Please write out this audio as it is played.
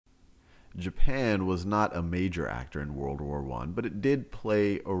Japan was not a major actor in World War One, but it did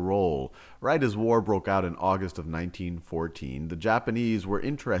play a role. Right as war broke out in August of 1914, the Japanese were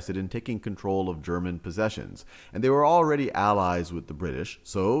interested in taking control of German possessions, and they were already allies with the British,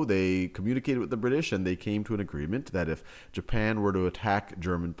 so they communicated with the British and they came to an agreement that if Japan were to attack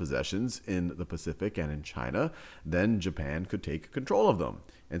German possessions in the Pacific and in China, then Japan could take control of them.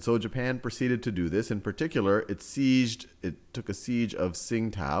 And so Japan proceeded to do this. In particular, it took a siege of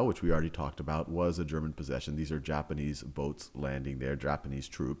Tsingtao, which we already talked about, was a German possession. These are Japanese boats landing there, Japanese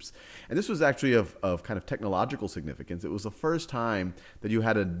troops. And this was actually of kind of technological significance. It was the first time that you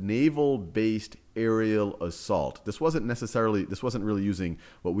had a naval-based aerial assault. This wasn't really using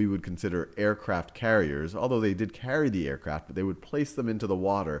what we would consider aircraft carriers, although they did carry the aircraft, but they would place them into the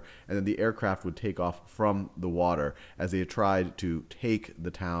water, and then the aircraft would take off from the water as they tried to take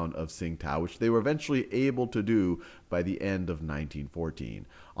the town of Tsingtao, which they were eventually able to do by the end of 1914.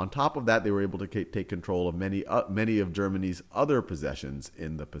 On top of that, they were able to take control of many of Germany's other possessions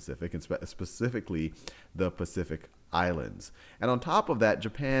in the Pacific, and specifically the Pacific Islands. And on top of that,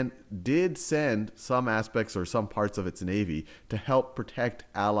 Japan did send some aspects or some parts of its navy to help protect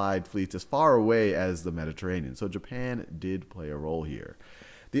Allied fleets as far away as the Mediterranean. So Japan did play a role here.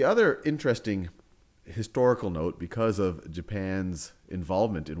 The other interesting historical note, because of Japan's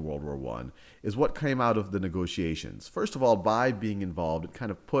involvement in World War One, is what came out of the negotiations. First of all, by being involved, it kind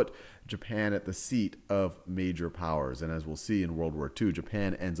of put Japan at the seat of major powers. And as we'll see in World War Two,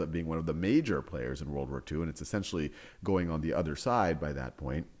 Japan ends up being one of the major players in World War Two, and it's essentially going on the other side by that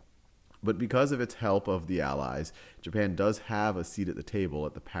point. But because of its help of the Allies, Japan does have a seat at the table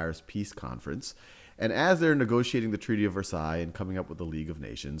at the Paris Peace Conference. And as they're negotiating the Treaty of Versailles and coming up with the League of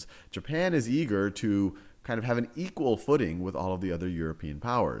Nations, Japan is eager to kind of have an equal footing with all of the other European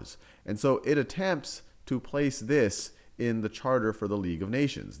powers. And so it attempts to place this in the Charter for the League of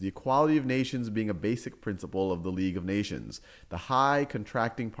Nations, the equality of nations being a basic principle of the League of Nations. The high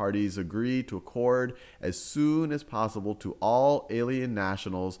contracting parties agree to accord as soon as possible to all alien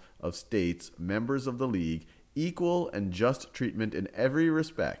nationals of states, members of the League, equal and just treatment in every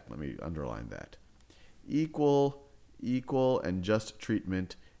respect. Let me underline that. Equal and just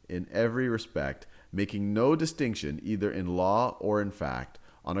treatment in every respect, making no distinction either in law or in fact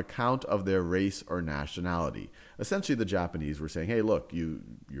on account of their race or nationality. Essentially, the Japanese were saying, hey, look, you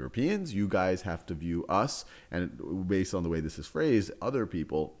Europeans, you guys have to view us, and based on the way this is phrased, other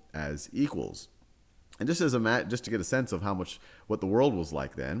people as equals. And just to get a sense of what the world was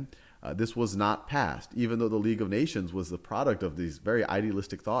like then, this was not passed. Even though the League of Nations was the product of these very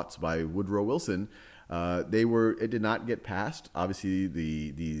idealistic thoughts by Woodrow Wilson, it did not get passed. Obviously,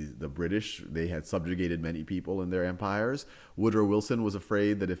 the British, they had subjugated many people in their empires. Woodrow Wilson was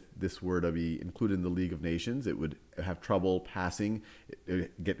afraid that if this were to be included in the League of Nations, it would have trouble passing,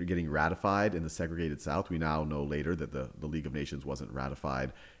 getting ratified in the segregated South. We now know later that the League of Nations wasn't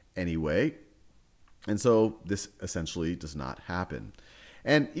ratified anyway. And so this essentially does not happen.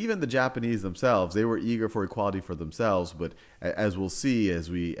 And even the Japanese themselves, they were eager for equality for themselves, but as we'll see as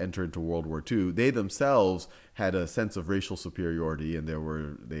we enter into World War II, they themselves had a sense of racial superiority, and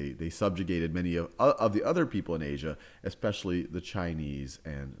they subjugated many of the other people in Asia, especially the Chinese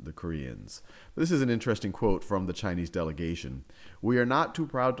and the Koreans. This is an interesting quote from the Chinese delegation. "We are not too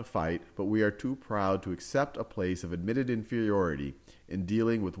proud to fight, but we are too proud to accept a place of admitted inferiority in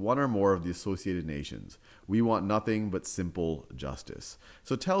dealing with one or more of the associated nations. We want nothing but simple justice."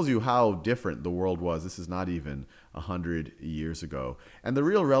 So it tells you how different the world was. This is not even 100 years ago. And the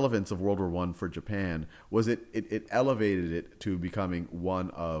real relevance of World War I for Japan was it elevated it to becoming one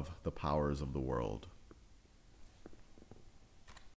of the powers of the world.